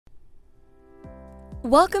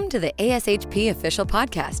Welcome to the ASHP Official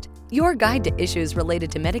Podcast, your guide to issues related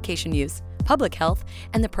to medication use, public health,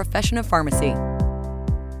 and the profession of pharmacy.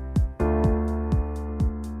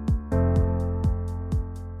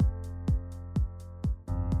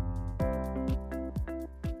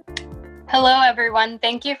 Hello, everyone.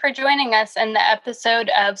 Thank you for joining us in the episode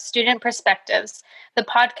of Student Preceptors, the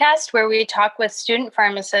podcast where we talk with student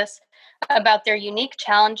pharmacists about their unique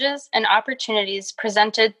challenges and opportunities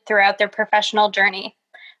presented throughout their professional journey.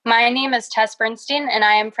 My name is Tess Bernstein, and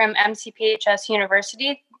I am from MCPHS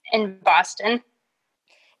University in Boston.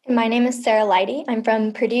 And my name is Sarah Leidy. I'm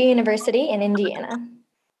from Purdue University in Indiana.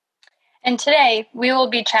 And today, we will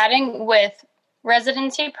be chatting with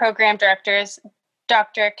residency program directors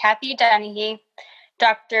Dr. Kathy Dennehy,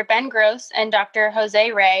 Dr. Ben Gross, and Dr.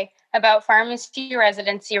 Jose Ray about pharmacy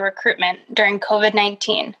residency recruitment during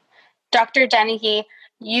COVID-19. Dr. Dennehy,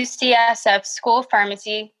 UCSF School of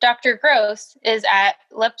Pharmacy. Dr. Gross is at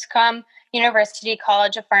Lipscomb University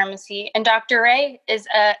College of Pharmacy, and Dr. Ray is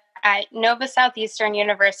at Nova Southeastern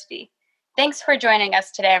University. Thanks for joining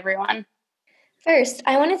us today, everyone. First,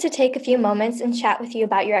 I wanted to take a few moments and chat with you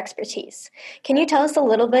about your expertise. Can you tell us a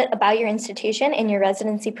little bit about your institution and your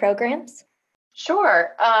residency programs?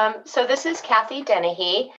 Sure. So this is Kathy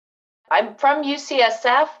Dennehy. I'm from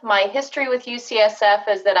UCSF. My history with UCSF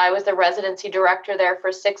is that I was the residency director there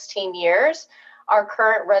for 16 years. Our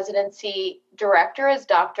current residency director is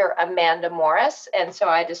Dr. Amanda Morris, and so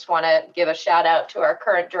I just want to give a shout out to our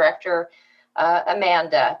current director,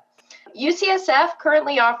 Amanda. UCSF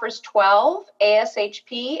currently offers 12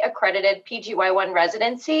 ASHP accredited PGY1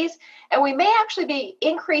 residencies, and we may actually be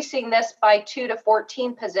increasing this by 2 to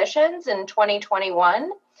 14 positions in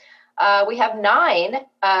 2021. We have 9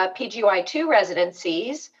 PGY2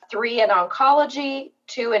 residencies, 3 in oncology,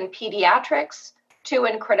 2 in pediatrics, 2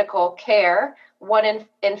 in critical care, 1 in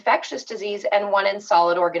infectious disease, and 1 in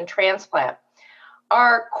solid organ transplant.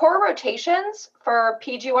 Our core rotations for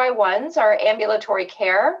PGY1s are ambulatory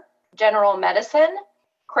care, general medicine,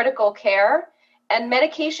 critical care, and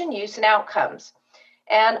medication use and outcomes.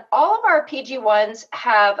 And all of our PG1s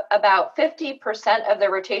have about 50% of their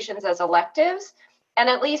rotations as electives and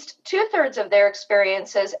at least 2/3 of their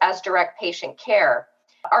experiences as direct patient care.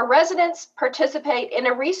 Our residents participate in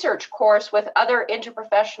a research course with other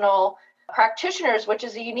interprofessional practitioners, which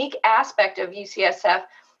is a unique aspect of UCSF,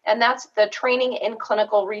 and that's the Training in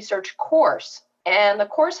Clinical Research course. And the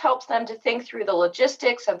course helps them to think through the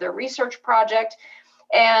logistics of their research project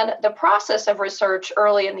and the process of research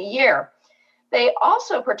early in the year. They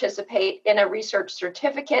also participate in a research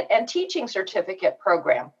certificate and teaching certificate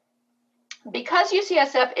program. Because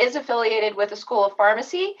UCSF is affiliated with the School of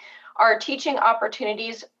Pharmacy, our teaching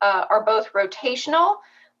opportunities are both rotational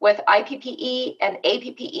with IPPE and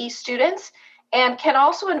APPE students and can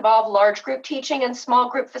also involve large group teaching and small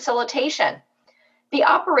group facilitation. The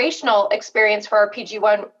operational experience for our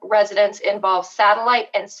PG1 residents involves satellite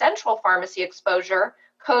and central pharmacy exposure,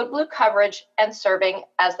 code blue coverage, and serving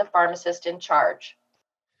as the pharmacist in charge.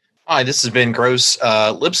 Hi, this is Ben Gross.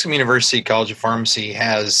 Lipscomb University College of Pharmacy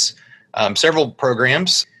has several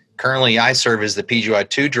programs. Currently, I serve as the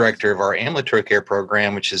PGY2 director of our ambulatory care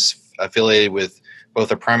program, which is affiliated with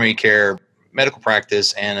both a primary care medical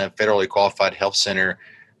practice and a federally qualified health center.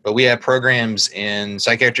 But we have programs in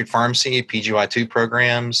psychiatric pharmacy, PGY2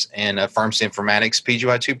 programs, and a pharmacy informatics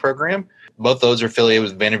PGY2 program. Both those are affiliated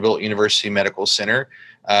with Vanderbilt University Medical Center.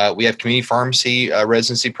 We have community pharmacy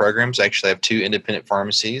residency programs. I actually have 2 independent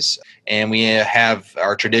pharmacies. And we have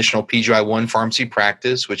our traditional PGY1 pharmacy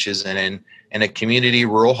practice, which is in a community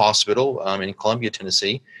rural hospital in Columbia,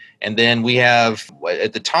 Tennessee. And then we have,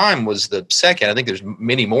 at the time was the second, I think there's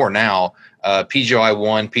many more now,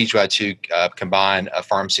 PGY1, PGY2 combined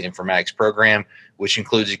pharmacy informatics program, which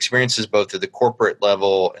includes experiences both at the corporate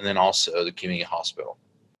level and then also the community hospital.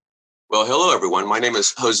 Well, hello, everyone. My name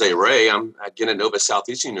is Jose Ray. I'm again at Nova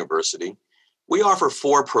Southeastern University. We offer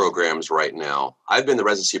 4 programs right now. I've been the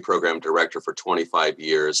residency program director for 25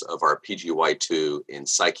 years of our PGY2 in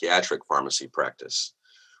psychiatric pharmacy practice.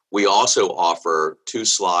 We also offer 2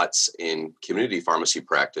 slots in community pharmacy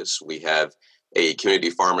practice. We have a community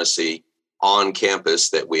pharmacy on campus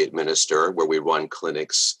that we administer, where we run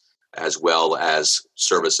clinics as well as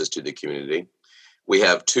services to the community. We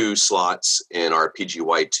have 2 slots in our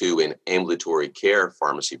PGY2 in ambulatory care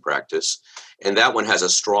pharmacy practice, and that one has a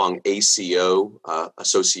strong ACO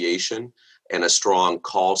association and a strong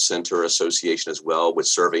call center association as well, with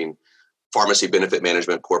serving pharmacy benefit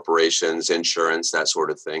management corporations, insurance, that sort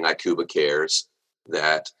of thing, IQVIA Cares,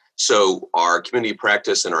 that. So our community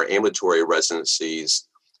practice and our ambulatory residencies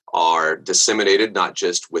are disseminated not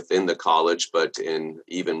just within the college, but in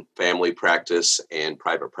even family practice and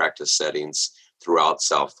private practice settings throughout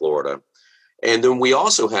South Florida. And then we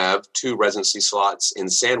also have 2 residency slots in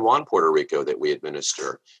San Juan, Puerto Rico that we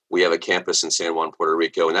administer. We have a campus in San Juan, Puerto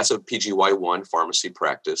Rico, and that's a PGY1 pharmacy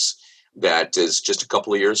practice that is just a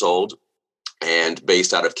couple of years old and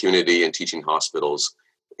based out of community and teaching hospitals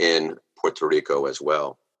in Puerto Rico as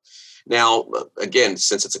well. Now, again,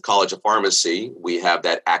 since it's a college of pharmacy, we have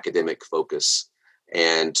that academic focus,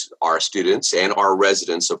 and our students and our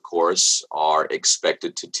residents, of course, are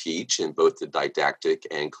expected to teach in both the didactic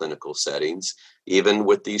and clinical settings, even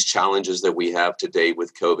with these challenges that we have today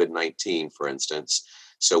with COVID-19, for instance.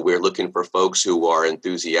 So we're looking for folks who are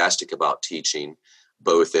enthusiastic about teaching,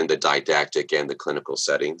 both in the didactic and the clinical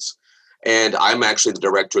settings. And I'm actually the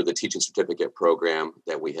director of the teaching certificate program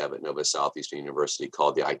that we have at Nova Southeastern University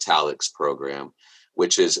called the Italics program,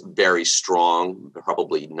 which is very strong.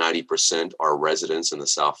 Probably 90% are residents in the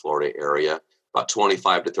South Florida area, about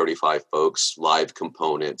 25 to 35 folks, live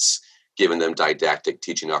components, giving them didactic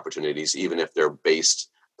teaching opportunities, even if they're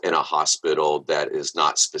based in a hospital that is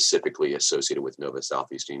not specifically associated with Nova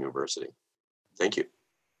Southeastern University. Thank you.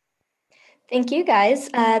 Thank you, guys.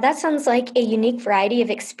 That sounds like a unique variety of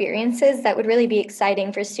experiences that would really be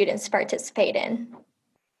exciting for students to participate in.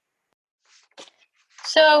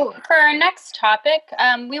 So for our next topic,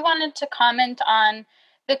 we wanted to comment on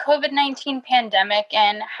the COVID-19 pandemic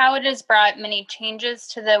and how it has brought many changes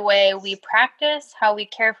to the way we practice, how we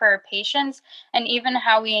care for our patients, and even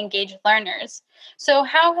how we engage learners. So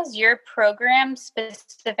how has your program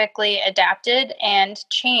specifically adapted and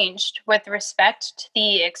changed with respect to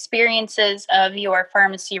the experiences of your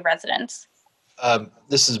pharmacy residents?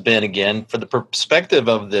 This has been, again, for the perspective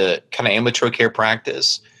of the kind of ambulatory care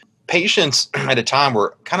practice. Patients at a time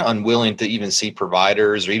were kind of unwilling to even see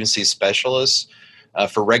providers or even see specialists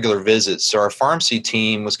for regular visits. So our pharmacy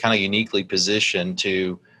team was kind of uniquely positioned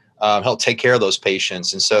to help take care of those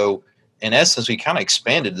patients. And so in essence, we kind of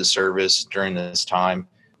expanded the service during this time.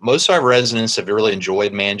 Most of our residents have really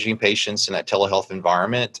enjoyed managing patients in that telehealth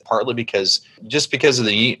environment, partly because of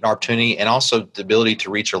the unique opportunity and also the ability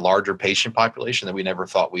to reach a larger patient population that we never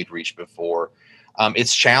thought we'd reach before.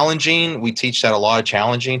 It's challenging. We teach that a lot of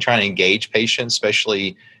challenging, trying to engage patients,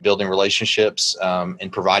 especially building relationships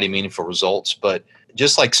and providing meaningful results. But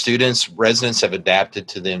just like students, residents have adapted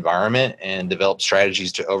to the environment and developed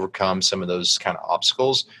strategies to overcome some of those kind of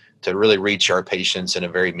obstacles to really reach our patients in a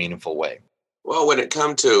very meaningful way. Well, when it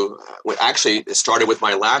comes to, actually, it started with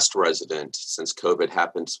my last resident, since COVID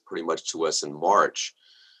happened pretty much to us in March.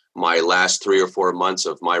 My last 3 or 4 months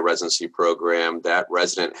of my residency program, that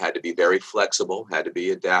resident had to be very flexible, had to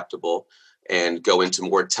be adaptable, and go into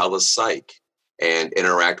more telepsych and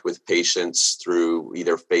interact with patients through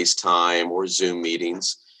either FaceTime or Zoom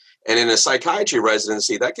meetings. And in a psychiatry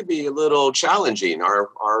residency, that could be a little challenging.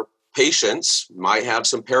 Our patients might have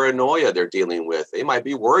some paranoia they're dealing with. They might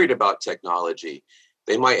be worried about technology.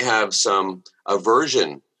 They might have some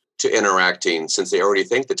aversion to interacting since they already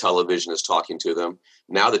think the television is talking to them.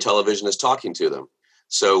 Now the television is talking to them.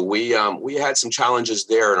 So we had some challenges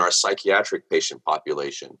there in our psychiatric patient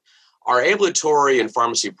population. Our ambulatory and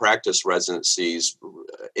pharmacy practice residencies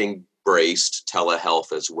embraced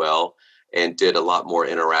telehealth as well and did a lot more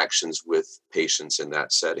interactions with patients in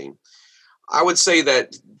that setting. I would say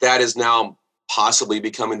that is now possibly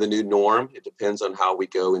becoming the new norm. It depends on how we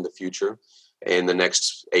go in the future, in the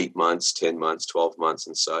next 8 months, 10 months, 12 months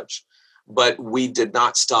and such. But we did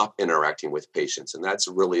not stop interacting with patients. And that's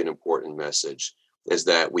really an important message, is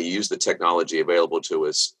that we use the technology available to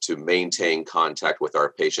us to maintain contact with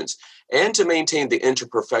our patients and to maintain the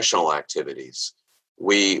interprofessional activities.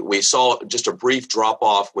 We saw just a brief drop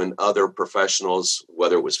off when other professionals,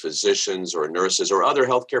 whether it was physicians or nurses or other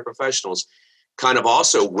healthcare professionals, kind of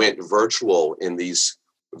also went virtual in these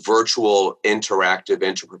virtual interactive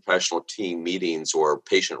interprofessional team meetings or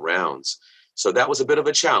patient rounds. So that was a bit of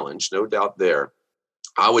a challenge, no doubt there.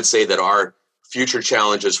 I would say that our future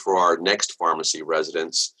challenges for our next pharmacy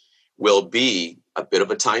residents will be a bit of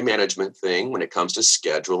a time management thing when it comes to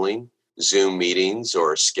scheduling Zoom meetings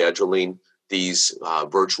or scheduling these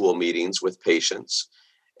virtual meetings with patients.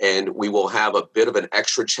 And we will have a bit of an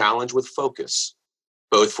extra challenge with focus,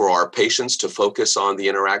 both for our patients to focus on the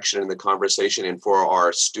interaction and the conversation, and for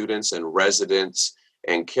our students and residents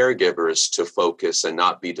and caregivers to focus and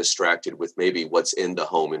not be distracted with maybe what's in the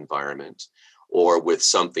home environment or with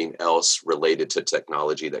something else related to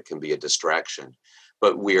technology that can be a distraction.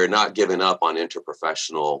 But we are not giving up on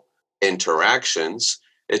interprofessional interactions.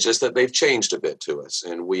 It's just that they've changed a bit to us,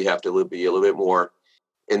 and we have to be a little bit more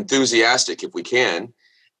enthusiastic if we can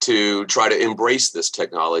to try to embrace this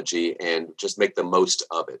technology and just make the most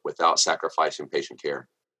of it without sacrificing patient care.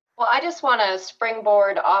 Well, I just want to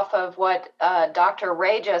springboard off of what Dr.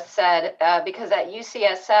 Ray just said, because at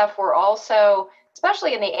UCSF, we're also,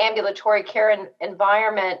 especially in the ambulatory care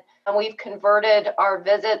environment, and we've converted our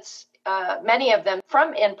visits, many of them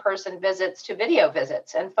from in-person visits to video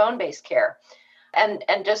visits and phone-based care. And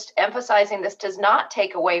just emphasizing this does not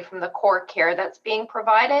take away from the core care that's being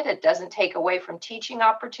provided. It doesn't take away from teaching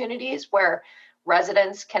opportunities where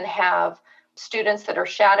residents can have students that are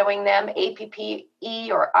shadowing them, APPE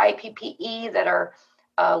or IPPE, that are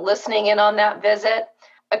listening in on that visit.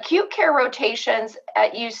 Acute care rotations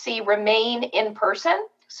at UC remain in person.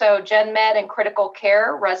 So Gen Med and critical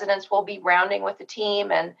care residents will be rounding with the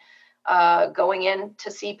team and going in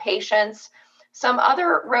to see patients. Some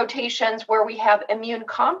other rotations where we have immune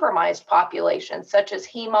compromised populations, such as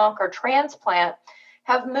HEMONC or transplant,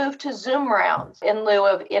 have moved to Zoom rounds in lieu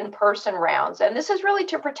of in-person rounds. And this is really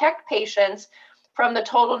to protect patients from the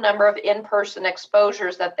total number of in-person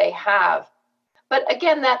exposures that they have. But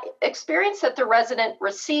again, that experience that the resident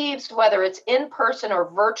receives, whether it's in-person or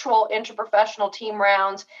virtual interprofessional team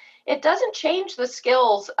rounds, it doesn't change the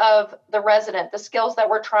skills of the resident, the skills that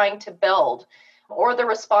we're trying to build, or the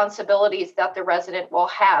responsibilities that the resident will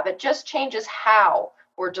have. It just changes how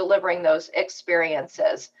we're delivering those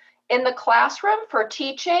experiences. In the classroom for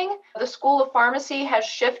teaching, the School of Pharmacy has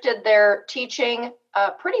shifted their teaching,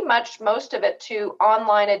 pretty much most of it, to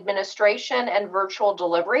online administration and virtual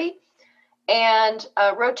delivery. And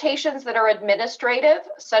rotations that are administrative,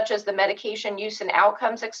 such as the medication use and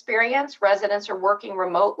outcomes experience, residents are working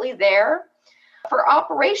remotely there. For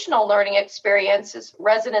operational learning experiences,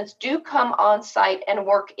 residents do come on site and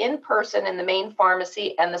work in person in the main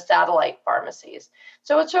pharmacy and the satellite pharmacies.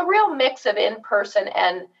 So it's a real mix of in-person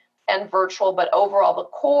and virtual, but overall the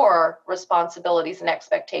core responsibilities and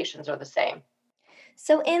expectations are the same.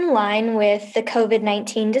 So in line with the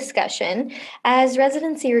COVID-19 discussion, as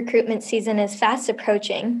residency recruitment season is fast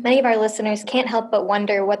approaching, many of our listeners can't help but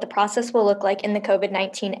wonder what the process will look like in the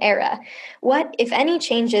COVID-19 era. What, if any,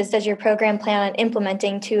 changes does your program plan on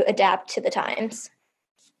implementing to adapt to the times?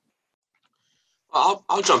 I'll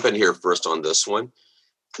jump in here first on this one.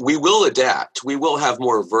 We will adapt. We will have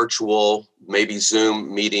more virtual, maybe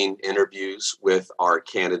Zoom meeting interviews with our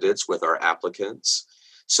candidates, with our applicants.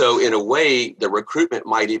 So in a way, the recruitment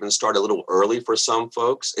might even start a little early for some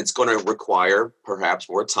folks. It's going to require perhaps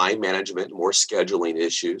more time management, more scheduling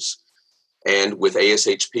issues. And with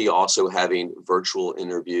ASHP also having virtual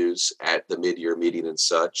interviews at the mid-year meeting and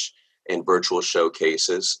such, and virtual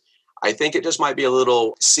showcases, I think it just might be a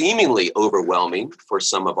little seemingly overwhelming for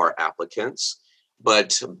some of our applicants.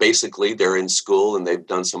 But basically, they're in school and they've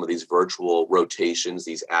done some of these virtual rotations,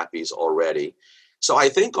 these APPEs already. So I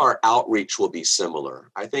think our outreach will be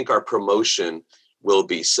similar. I think our promotion will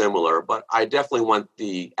be similar, but I definitely want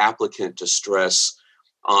the applicant to stress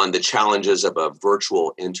on the challenges of a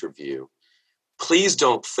virtual interview. Please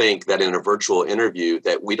don't think that in a virtual interview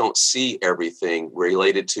that we don't see everything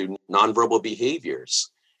related to nonverbal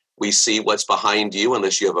behaviors. We see what's behind you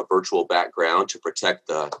unless you have a virtual background to protect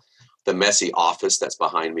the messy office that's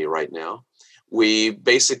behind me right now. We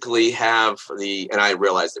basically have and I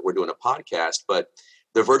realize that we're doing a podcast, but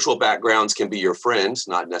the virtual backgrounds can be your friends,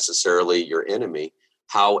 not necessarily your enemy.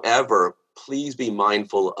 However, please be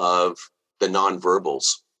mindful of the nonverbals,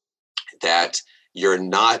 that you're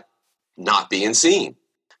not being seen.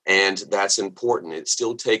 And that's important. It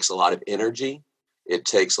still takes a lot of energy. It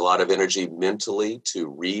takes a lot of energy mentally to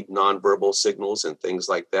read nonverbal signals and things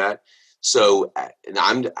like that. So, and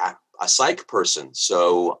I'm a psych person,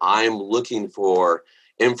 so I'm looking for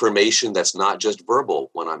information that's not just verbal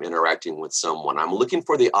when I'm interacting with someone. I'm looking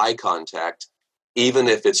for the eye contact, even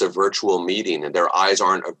if it's a virtual meeting and their eyes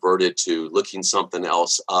aren't averted to looking something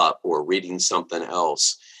else up or reading something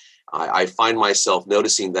else. I find myself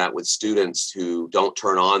noticing that with students who don't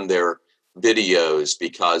turn on their videos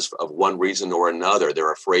because of one reason or another.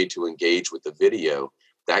 They're afraid to engage with the video.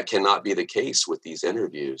 That cannot be the case with these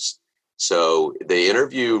interviews. So the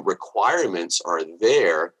interview requirements are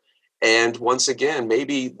there. And once again,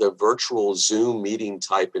 maybe the virtual Zoom meeting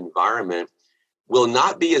type environment will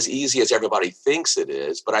not be as easy as everybody thinks it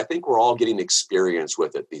is, but I think we're all getting experience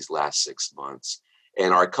with it these last 6 months.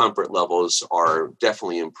 And our comfort levels are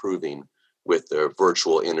definitely improving with the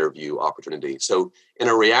virtual interview opportunity. So in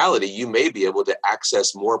a reality, you may be able to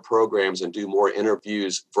access more programs and do more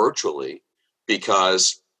interviews virtually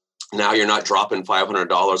because now you're not dropping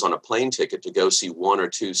 $500 on a plane ticket to go see one or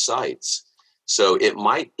two sites. So it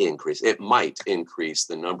might increase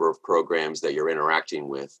the number of programs that you're interacting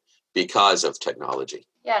with because of technology.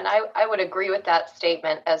 Yeah, and I would agree with that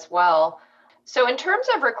statement as well. So in terms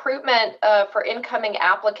of recruitment for incoming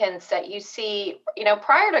applicants that you see,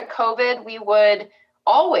 prior to COVID, we would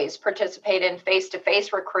always participate in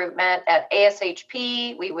face-to-face recruitment at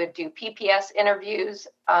ASHP. We would do PPS interviews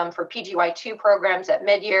for PGY2 programs at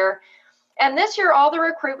mid-year. And this year, all the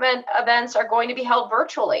recruitment events are going to be held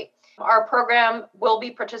virtually. Our program will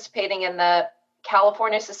be participating in the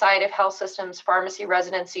California Society of Health Systems Pharmacy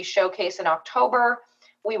Residency Showcase in October.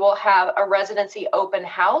 We will have a residency open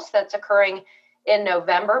house that's occurring in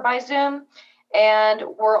November by Zoom. And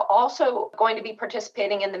we're also going to be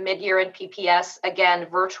participating in the mid-year and PPS, again,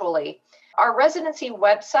 virtually. Our residency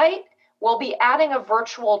website will be adding a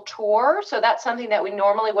virtual tour. So that's something that we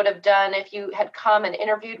normally would have done if you had come and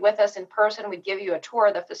interviewed with us in person. We'd give you a tour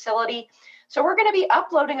of the facility. So we're going to be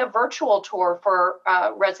uploading a virtual tour for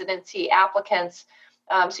residency applicants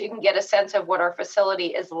so you can get a sense of what our facility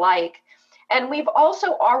is like. And we've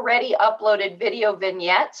also already uploaded video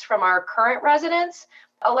vignettes from our current residents,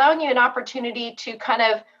 allowing you an opportunity to kind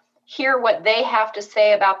of hear what they have to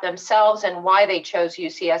say about themselves and why they chose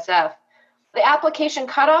UCSF. The application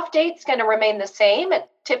cutoff date is going to remain the same. It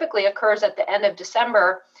typically occurs at the end of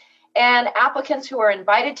December. And applicants who are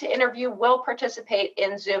invited to interview will participate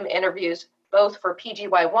in Zoom interviews, both for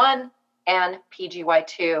PGY1 and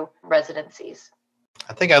PGY2 residencies.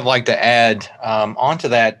 I think I'd like to add onto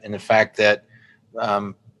that in the fact that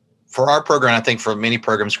for our program, I think for many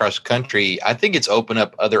programs across the country, I think it's opened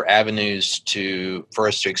up other avenues for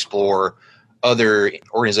us to explore other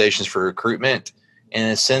organizations for recruitment, in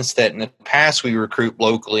the sense that in the past we recruit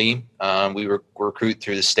locally. We recruit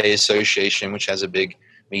through the State Association, which has a big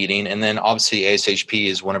meeting, and then obviously ASHP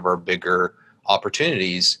is one of our bigger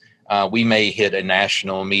opportunities. We may hit a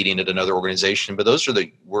national meeting at another organization, but those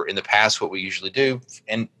were in the past what we usually do.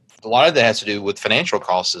 And a lot of that has to do with financial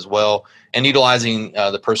costs as well, and utilizing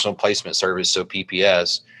the personal placement service, so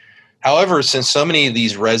PPS. However, since so many of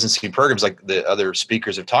these residency programs, like the other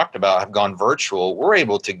speakers have talked about, have gone virtual, we're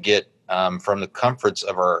able to get from the comforts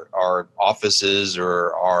of our offices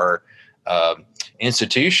or our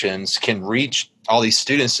institutions, can reach all these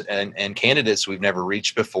students and candidates we've never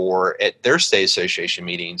reached before at their state association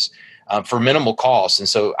meetings for minimal costs. And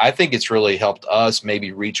so I think it's really helped us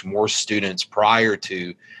maybe reach more students prior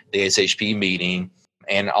to the ASHP meeting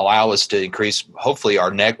and allow us to increase, hopefully,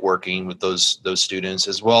 our networking with those students,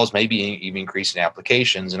 as well as maybe even increasing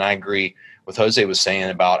applications. And I agree with Jose was saying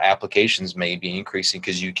about applications may be increasing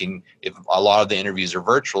because you can, if a lot of the interviews are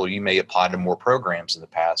virtual, you may apply to more programs in the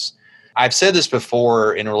past. I've said this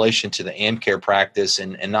before in relation to the AmCare practice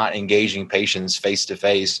and not engaging patients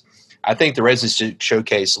face-to-face. I think the Residency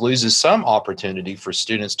Showcase loses some opportunity for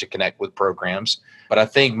students to connect with programs, but I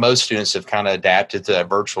think most students have kind of adapted to that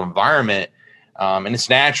virtual environment, and it's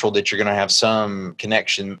natural that you're going to have some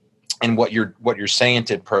connection in what you're saying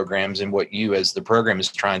to programs and what you as the program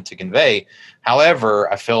is trying to convey.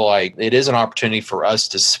 However, I feel like it is an opportunity for us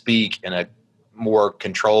to speak in a more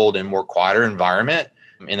controlled and more quieter environment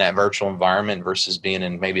in that virtual environment versus being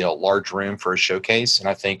in maybe a large room for a showcase. And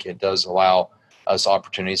I think it does allow us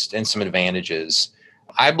opportunities and some advantages.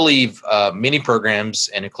 I believe many programs,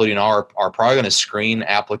 and including are probably going to screen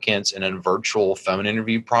applicants in a virtual phone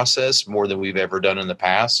interview process more than we've ever done in the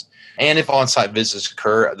past. And if on-site visits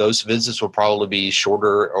occur, those visits will probably be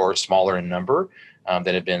shorter or smaller in number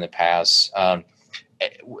than have been in the past. A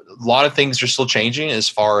lot of things are still changing as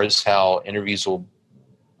far as how interviews will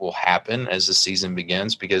happen as the season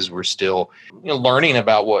begins, because we're still learning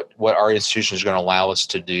about what our institution is going to allow us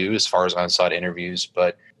to do as far as on-site interviews.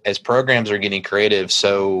 But as programs are getting creative,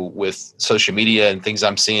 so with social media and things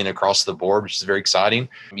I'm seeing across the board, which is very exciting,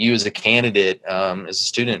 you as a candidate, as a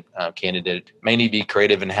student candidate, may need to be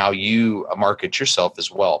creative in how you market yourself as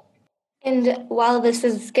well. And while this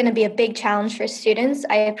is going to be a big challenge for students,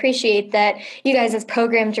 I appreciate that you guys as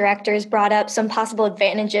program directors brought up some possible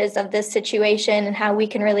advantages of this situation and how we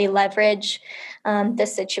can really leverage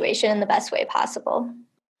this situation in the best way possible.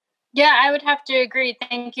 Yeah, I would have to agree.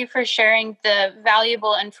 Thank you for sharing the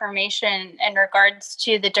valuable information in regards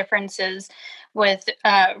to the differences with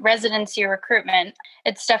residency recruitment.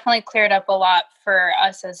 It's definitely cleared up a lot for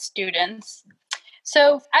us as students.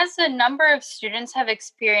 So as a number of students have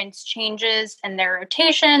experienced changes in their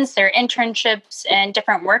rotations, their internships, and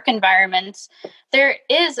different work environments, there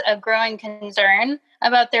is a growing concern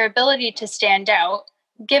about their ability to stand out,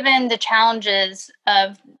 given the challenges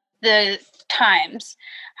of the times.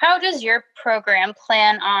 How does your program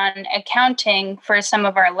plan on accounting for some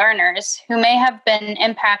of our learners who may have been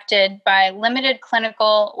impacted by limited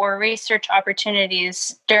clinical or research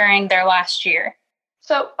opportunities during their last year?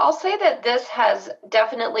 So I'll say that this has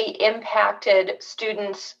definitely impacted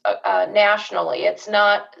students nationally. It's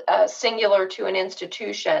not singular to an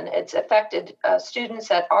institution. It's affected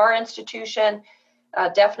students at our institution,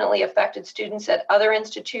 definitely affected students at other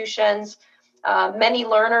institutions. Many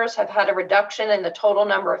learners have had a reduction in the total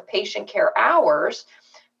number of patient care hours,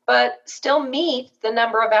 but still meet the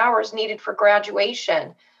number of hours needed for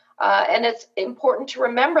graduation. And it's important to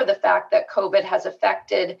remember the fact that COVID has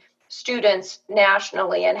affected students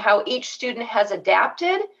nationally and how each student has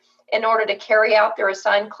adapted in order to carry out their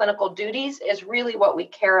assigned clinical duties is really what we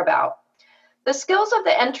care about. The skills of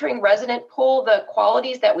the entering resident pool, the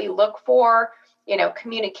qualities that we look for,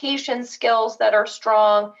 communication skills that are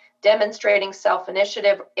strong, demonstrating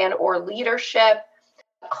self-initiative and or leadership,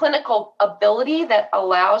 clinical ability that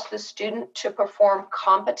allows the student to perform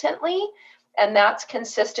competently, and that's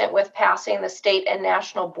consistent with passing the state and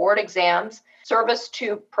national board exams, service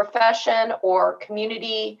to profession or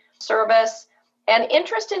community service, and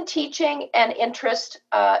interest in teaching and interest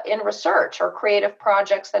in research or creative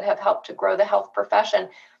projects that have helped to grow the health profession.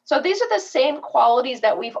 So these are the same qualities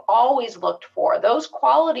that we've always looked for. Those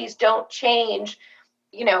qualities don't change,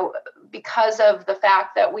 because of the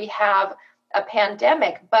fact that we have a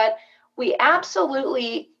pandemic, but we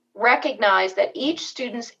absolutely recognize that each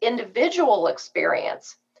student's individual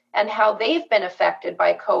experience and how they've been affected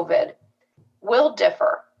by COVID will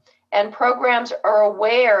differ. And programs are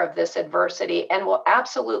aware of this adversity and will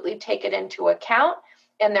absolutely take it into account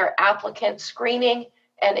in their applicant screening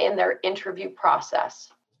and in their interview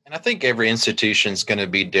process. And I think every institution is going to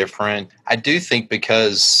be different. I do think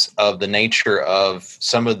because of the nature of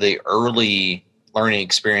some of the early learning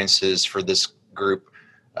experiences for this group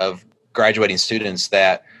of graduating students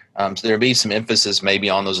that so there'll be some emphasis maybe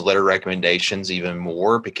on those letter recommendations even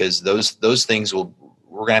more, because those things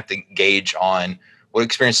we're going to have to gauge on what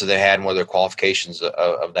experiences they had and what are their qualifications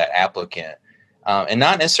of that applicant. And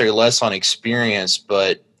not necessarily less on experience,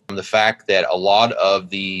 but the fact that a lot of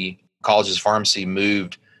the colleges of pharmacy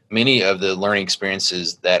moved many of the learning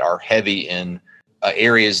experiences that are heavy in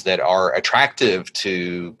areas that are attractive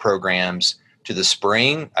to programs to the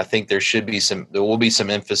spring. I think there will be some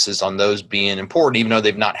emphasis on those being important, even though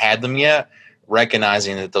they've not had them yet,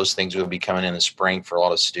 recognizing that those things will be coming in the spring for a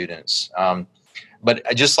lot of students. But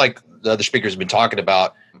just like the other speakers have been talking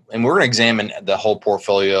about, and we're going to examine the whole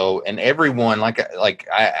portfolio, and everyone, like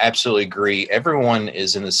I absolutely agree, everyone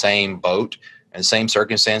is in the same boat and same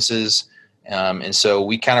circumstances. And so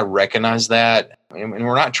we kind of recognize that, and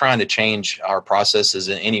we're not trying to change our processes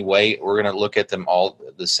in any way. We're going to look at them all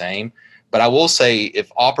the same. But I will say, if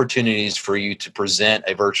opportunities for you to present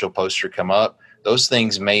a virtual poster come up, those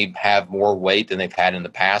things may have more weight than they've had in the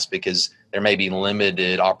past, because there may be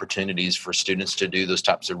limited opportunities for students to do those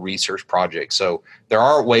types of research projects. So there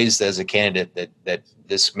are ways as a candidate that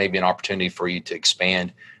this may be an opportunity for you to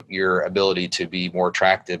expand your ability to be more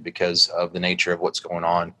attractive because of the nature of what's going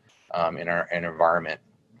on in our environment.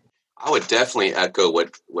 I would definitely echo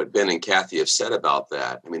what Ben and Kathy have said about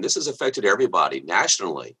that. I mean, this has affected everybody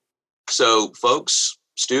nationally. So folks,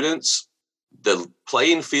 students, the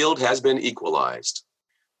playing field has been equalized.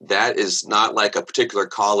 That is not like a particular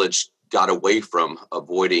college got away from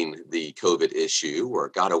avoiding the COVID issue or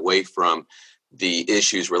got away from the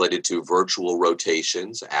issues related to virtual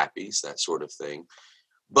rotations, APPEs, that sort of thing.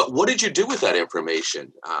 But what did you do with that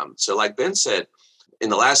information? So like Ben said, in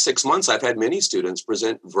the last 6 months, I've had many students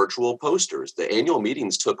present virtual posters. The annual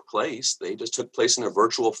meetings took place. They just took place in a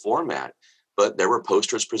virtual format, but there were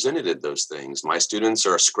posters presented at those things. My students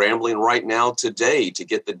are scrambling right now today to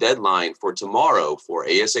get the deadline for tomorrow for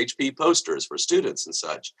ASHP posters for students and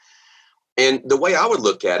such. And the way I would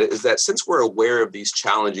look at it is that since we're aware of these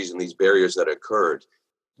challenges and these barriers that occurred,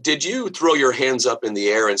 did you throw your hands up in the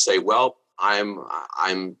air and say, well, I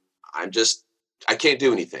can't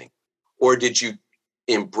do anything? Or did you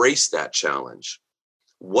embrace that challenge?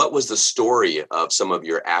 What was the story of some of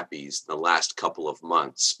your APPEs in the last couple of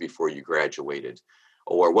months before you graduated?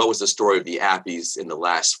 Or what was the story of the APPEs in the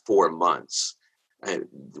last 4 months?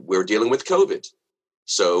 We're dealing with COVID.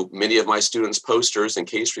 So many of my students' posters and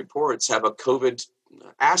case reports have a COVID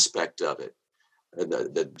aspect of it,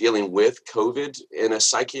 the dealing with COVID in a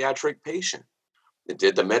psychiatric patient.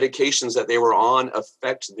 Did the medications that they were on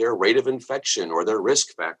affect their rate of infection or their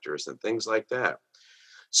risk factors and things like that?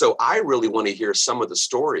 So I really want to hear some of the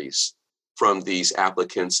stories from these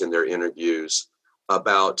applicants in their interviews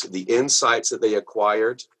about the insights that they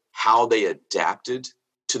acquired, how they adapted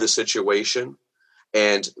to the situation.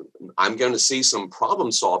 And I'm going to see some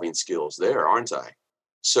problem-solving skills there, aren't I?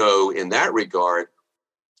 So in that regard,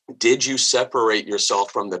 did you separate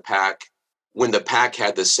yourself from the pack when the pack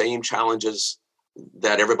had the same challenges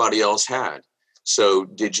that everybody else had. So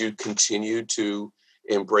did you continue to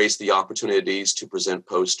embrace the opportunities to present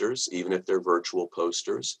posters, even if they're virtual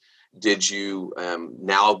posters? Did you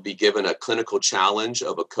now be given a clinical challenge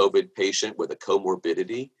of a COVID patient with a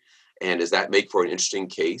comorbidity? And does that make for an interesting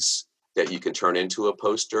case that you can turn into a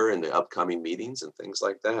poster in the upcoming meetings and things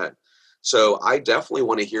like that? So I definitely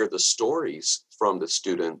want to hear the stories from the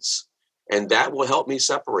students, and that will help me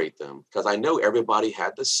separate them because I know everybody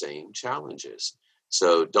had the same challenges.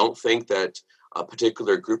 So don't think that a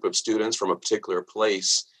particular group of students from a particular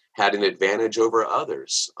place had an advantage over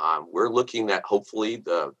others. We're looking at hopefully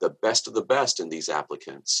the best of the best in these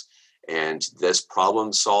applicants. And this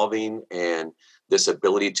problem solving and this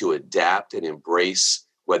ability to adapt and embrace,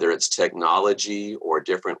 whether it's technology or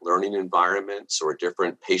different learning environments or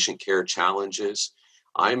different patient care challenges,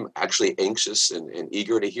 I'm actually anxious and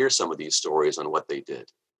eager to hear some of these stories on what they did.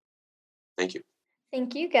 Thank you.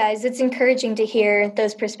 Thank you, guys. It's encouraging to hear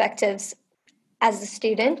those perspectives as a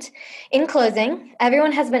student. In closing,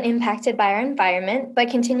 everyone has been impacted by our environment, but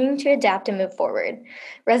continuing to adapt and move forward.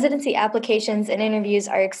 Residency applications and interviews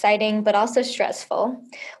are exciting, but also stressful.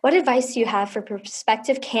 What advice do you have for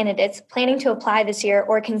prospective candidates planning to apply this year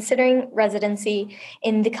or considering residency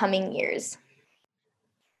in the coming years?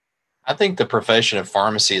 I think the profession of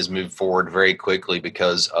pharmacy has moved forward very quickly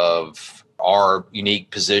because of our unique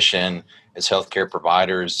position as healthcare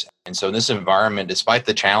providers. And so in this environment, despite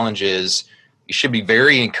the challenges, you should be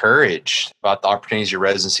very encouraged about the opportunities your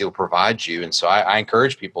residency will provide you. And so I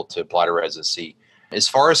encourage people to apply to residency. As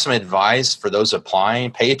far as some advice for those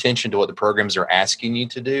applying, pay attention to what the programs are asking you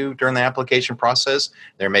to do during the application process.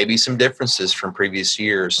 There may be some differences from previous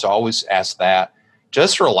years, so always ask that.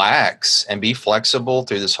 Just relax and be flexible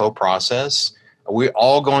through this whole process. We're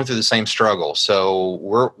all going through the same struggle, so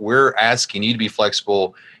we're asking you to be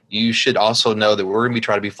flexible. You should also know that we're going to be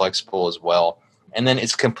trying to be flexible as well. And then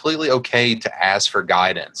it's completely okay to ask for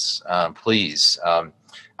guidance, please.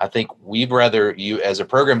 I think we'd rather you, as a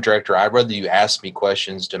program director, I'd rather you ask me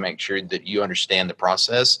questions to make sure that you understand the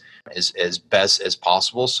process as best as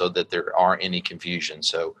possible so that there aren't any confusion.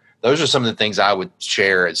 So those are some of the things I would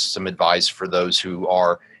share as some advice for those who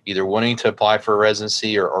are either wanting to apply for a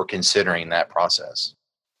residency or considering that process.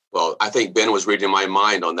 Well, I think Ben was reading my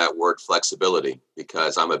mind on that word flexibility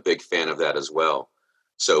because I'm a big fan of that as well.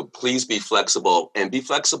 So please be flexible and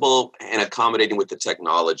and accommodating with the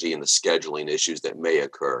technology and the scheduling issues that may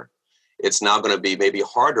occur. It's now going to be maybe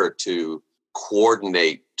harder to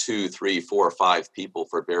coordinate 2, 3, 4, 5 people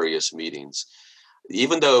for various meetings.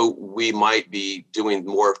 Even though we might be doing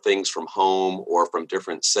more things from home or from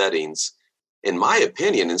different settings, in my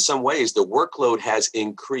opinion, in some ways, the workload has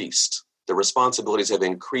increased. The responsibilities have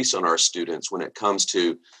increased on our students when it comes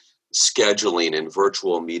to scheduling and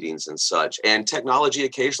virtual meetings and such. And technology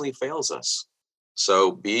occasionally fails us.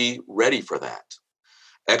 So be ready for that.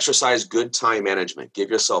 Exercise good time management. Give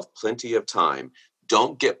yourself plenty of time.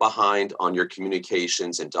 Don't get behind on your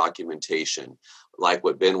communications and documentation. Like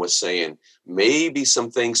what Ben was saying, maybe some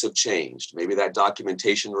things have changed. Maybe that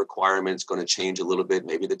documentation requirement is going to change a little bit.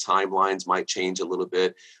 Maybe the timelines might change a little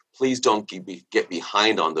bit. Please don't get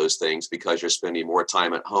behind on those things because you're spending more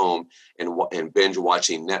time at home and binge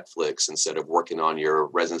watching Netflix instead of working on your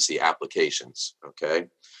residency applications. Okay,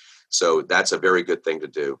 so that's a very good thing to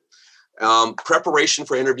do. Preparation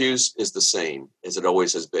for interviews is the same as it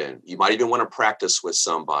always has been. You might even want to practice with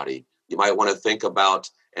somebody. You might want to think about,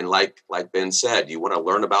 and like Ben said, you want to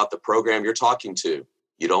learn about the program you're talking to.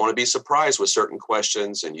 You don't want to be surprised with certain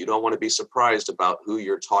questions, and you don't want to be surprised about who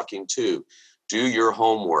you're talking to. Do your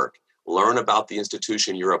homework. Learn about the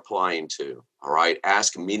institution you're applying to. All right.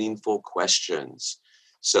 Ask meaningful questions.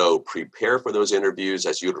 So prepare for those interviews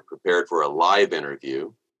as you'd have prepared for a live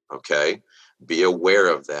interview. Okay. Be aware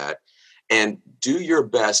of that. And do your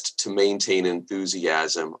best to maintain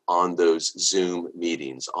enthusiasm on those Zoom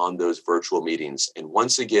meetings, on those virtual meetings. And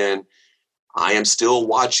once again, I am still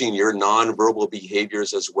watching your nonverbal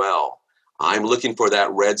behaviors as well. I'm looking for that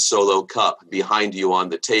red Solo cup behind you on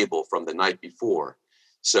the table from the night before.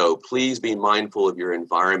 So please be mindful of your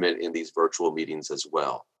environment in these virtual meetings as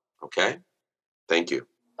well. Okay? Thank you.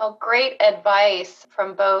 Well, great advice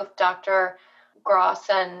from both Dr. Gross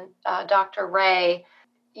and Dr. Ray.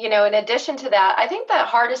 You know, in addition to that, I think the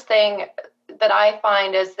hardest thing that I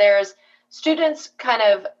find is there's students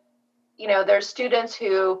there's students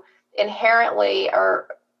who inherently are,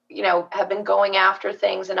 have been going after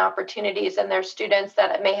things and opportunities, and there's students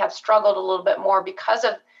that may have struggled a little bit more because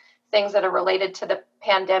of things that are related to the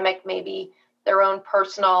pandemic, maybe their own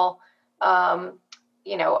personal, a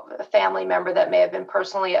family member that may have been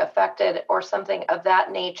personally affected or something of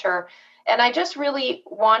that nature. And I just really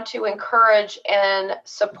want to encourage and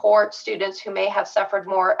support students who may have suffered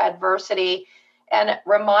more adversity and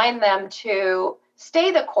remind them to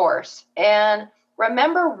stay the course and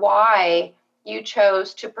remember why you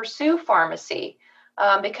chose to pursue pharmacy.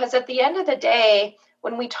 Because at the end of the day,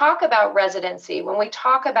 when we talk about residency, when we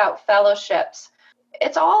talk about fellowships,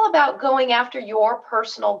 it's all about going after your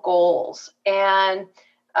personal goals and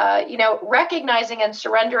recognizing and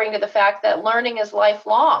surrendering to the fact that learning is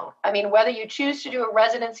lifelong. I mean, whether you choose to do a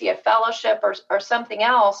residency, a fellowship, or something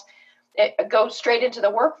else, go straight into the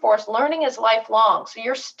workforce, learning is lifelong. So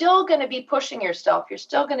you're still going to be pushing yourself. You're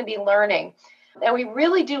still going to be learning. And we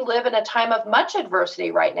really do live in a time of much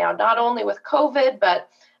adversity right now, not only with COVID, but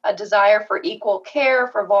a desire for equal care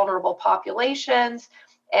for vulnerable populations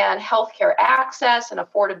and healthcare access and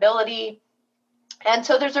affordability. And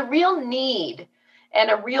so there's a real need and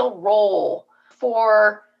a real role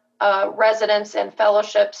for residents and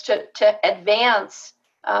fellowships to advance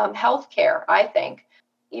healthcare, I think.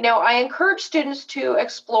 I encourage students to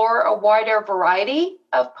explore a wider variety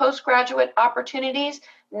of postgraduate opportunities,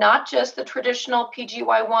 not just the traditional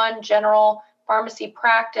PGY1 general pharmacy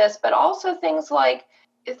practice, but also things like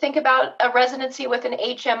think about a residency with an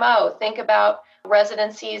HMO, think about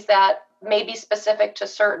residencies that may be specific to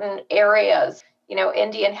certain areas,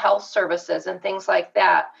 Indian health services and things like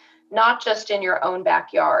that, not just in your own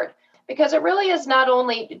backyard. Because it really is not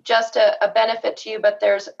only just a benefit to you, but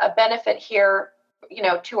there's a benefit here,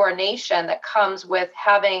 to our nation that comes with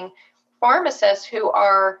having pharmacists who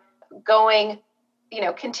are going,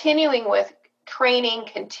 continuing with training,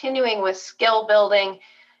 continuing with skill building.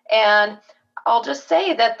 And I'll just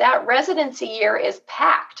say that residency year is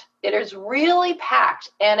packed. It is really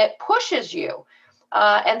packed and it pushes you.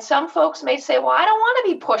 And some folks may say, well, I don't want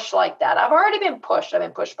to be pushed like that. I've already been pushed. I've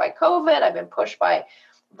been pushed by COVID. I've been pushed by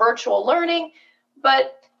virtual learning.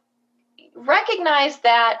 But recognize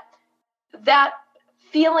that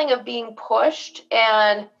feeling of being pushed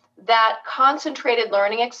and that concentrated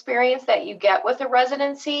learning experience that you get with a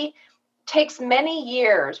residency takes many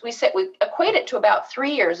years. We equate it to about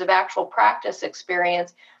 3 years of actual practice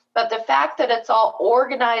experience. But the fact that it's all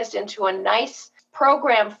organized into a nice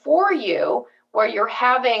program for you, where you're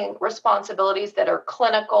having responsibilities that are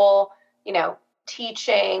clinical,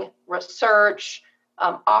 teaching, research,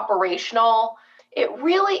 operational, it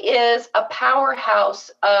really is a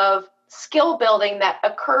powerhouse of skill building that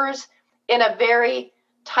occurs in a very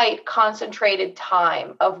tight, concentrated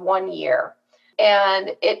time of 1 year.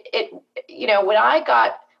 And when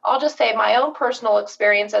I'll just say my own personal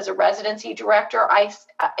experience as a residency director,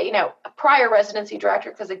 a prior residency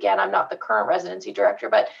director, because again, I'm not the current residency director,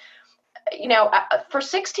 but for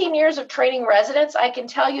 16 years of training residents, I can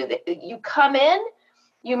tell you that you come in,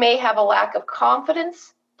 you may have a lack of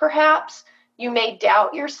confidence, perhaps. You may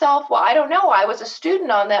doubt yourself. Well, I don't know. I was a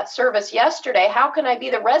student on that service yesterday. How can I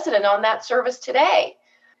be the resident on that service today?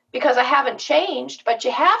 Because I haven't changed, but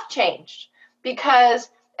you have changed.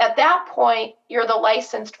 Because at that point, you're the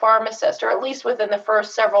licensed pharmacist, or at least within the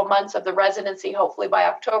first several months of the residency. Hopefully by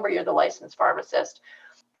October, you're the licensed pharmacist.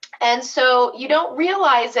 And so you don't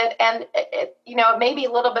realize it, and it may be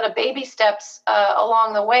a little bit of baby steps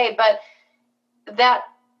along the way, but that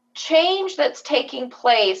change that's taking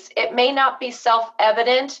place, it may not be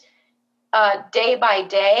self-evident day by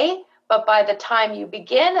day, but by the time you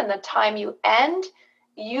begin and the time you end,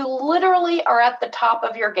 you literally are at the top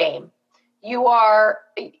of your game. You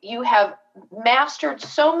have mastered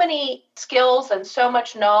so many skills and so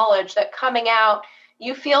much knowledge that coming out,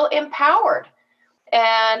 you feel empowered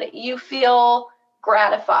and you feel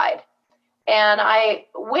gratified. And I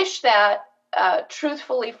wish that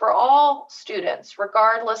truthfully for all students,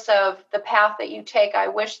 regardless of the path that you take, I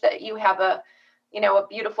wish that you have a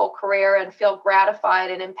beautiful career and feel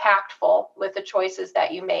gratified and impactful with the choices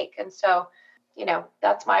that you make. And so,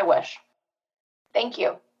 that's my wish. Thank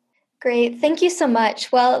you. Great. Thank you so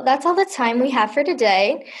much. Well, that's all the time we have for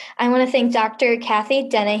today. I want to thank Dr. Kathy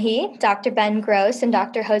Dennehy, Dr. Ben Gross, and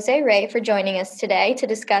Dr. Jose Ray for joining us today to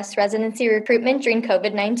discuss residency recruitment during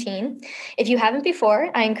COVID-19. If you haven't before,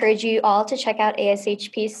 I encourage you all to check out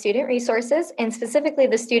ASHP's student resources and specifically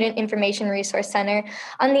the Student Information Resource Center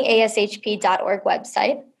on the ashp.org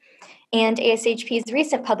website. And ASHP's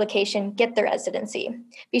recent publication, Get the Residency.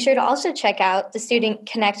 Be sure to also check out the Student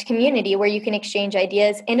Connect community where you can exchange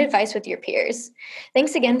ideas and advice with your peers.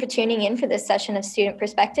 Thanks again for tuning in for this session of Student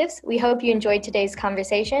Perspectives. We hope you enjoyed today's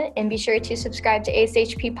conversation, and be sure to subscribe to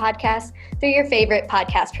ASHP Podcasts through your favorite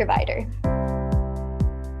podcast provider.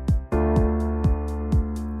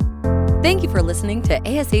 Thank you for listening to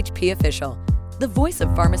ASHP Official, the voice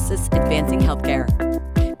of pharmacists advancing healthcare.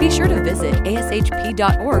 Be sure to visit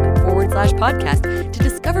ashp.org/podcast to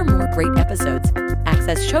discover more great episodes,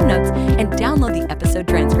 access show notes, and download the episode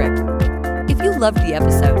transcript. If you loved the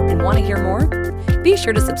episode and want to hear more, be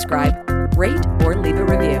sure to subscribe, rate, or leave a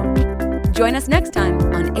review. Join us next time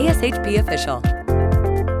on ASHP Official.